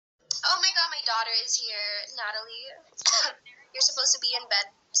daughter is here, Natalie. You're supposed to be in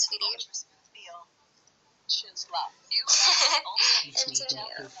bed, sweetie.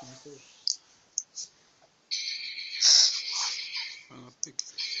 Antonio.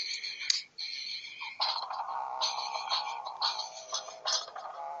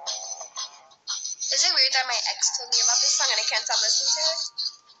 Is it weird that my ex told me about this song and I can't stop listening to it?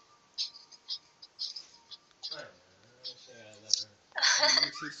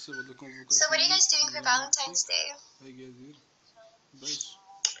 So what are you guys doing for Valentine's Day?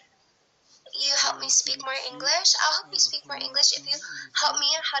 You help me speak more English? I'll help you speak more English if you help me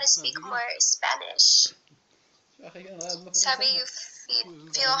how to speak more Spanish. Sabi, you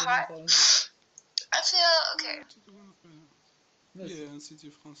feel hot? I feel okay.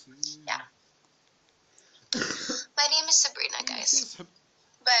 Yeah. My name is Sabrina, guys.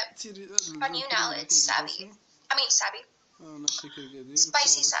 But on YouNow, it's Sabi. I mean, Sabi.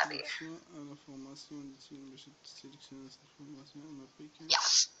 Spicy Sabi. Yeah.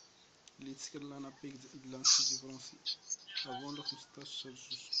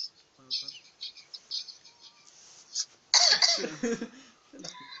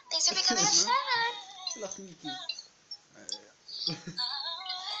 Thanks for becoming a fan.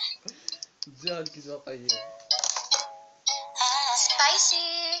 Spicy.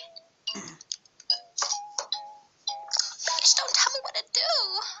 Bitch, don't tell me what to do.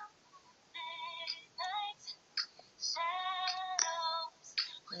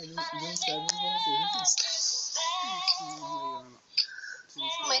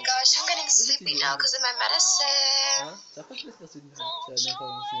 Oh my gosh, I'm getting sleepy now because of my medicine.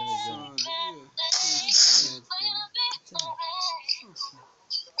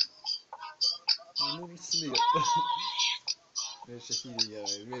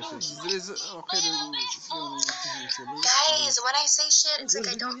 Guys, when I say shit, it's like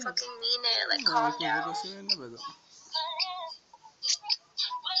I don't fucking mean it. Like, calm down.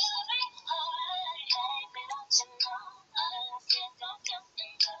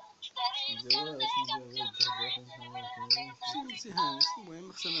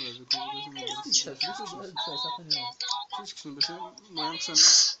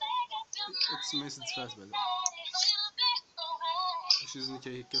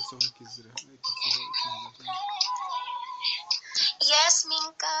 Yes,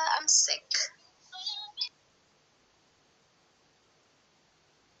 Minka, I'm sick.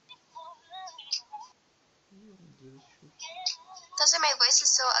 That's why my voice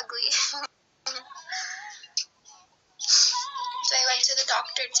is so ugly. So I went to the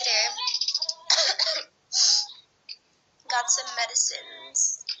doctor today. Got some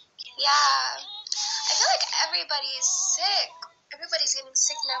medicines. Yeah. I feel like everybody's sick. Everybody's getting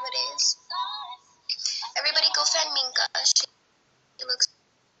sick nowadays. Everybody go fan Minka. She looks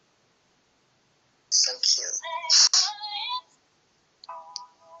so cute.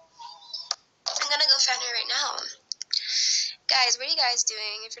 I'm gonna go fan her right now. Guys, what are you guys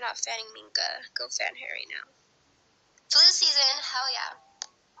doing? If you're not fanning Minka, go fan her right now. Flu season, hell yeah.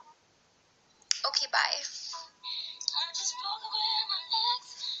 Okay, bye.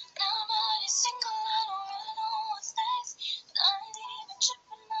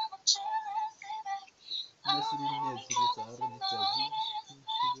 Oh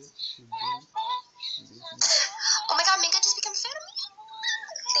my god, Minka just became a fan of me.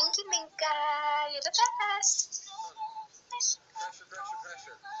 Thank you, Minka. You're the best.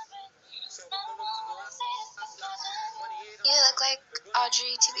 You look like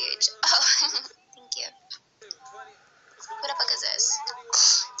Audrey TBH. Oh, thank you. What the fuck is this?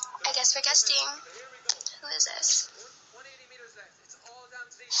 I guess we're guesting. Who is this?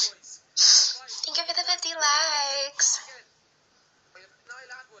 Thank you for the 50 likes.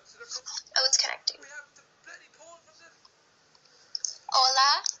 Oh, it's connecting.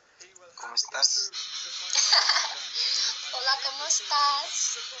 Hola. ¿Cómo estás? Hola, ¿cómo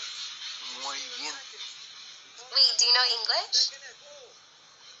estás? Muy bien. Wait, do you know English?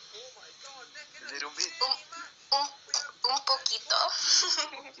 A little bit. Un poquito.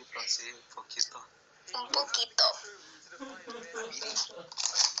 Poquito, sí, poquito. Un poquito.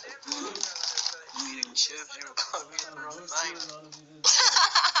 Meeting chef, you called me in the wrong line. I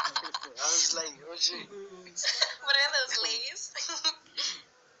was like, oh shit. What are those lays?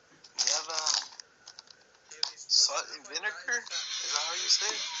 You have salt and vinegar? Is that how you say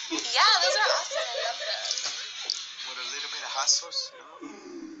it? Yeah, those are awesome. I love them. With a little bit of hot sauce, you know?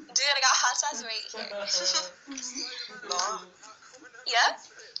 Dude, I got hot sauce right here. No. Yeah?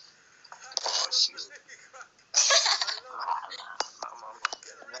 Oh, shit.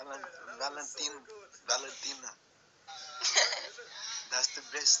 Valentina. That's the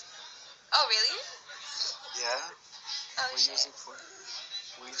best. Oh, really? Yeah. Oh, We shit. use it for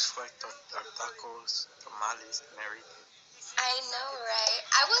like our tacos, tamales, and everything. I know, right?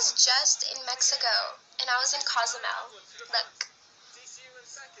 I was just in Mexico, and I was in Cozumel. Look.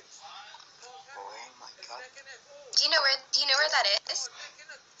 Oh my god. Do you know where that is?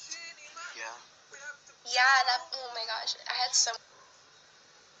 Yeah. Yeah, that, oh my gosh. I had so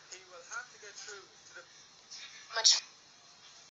much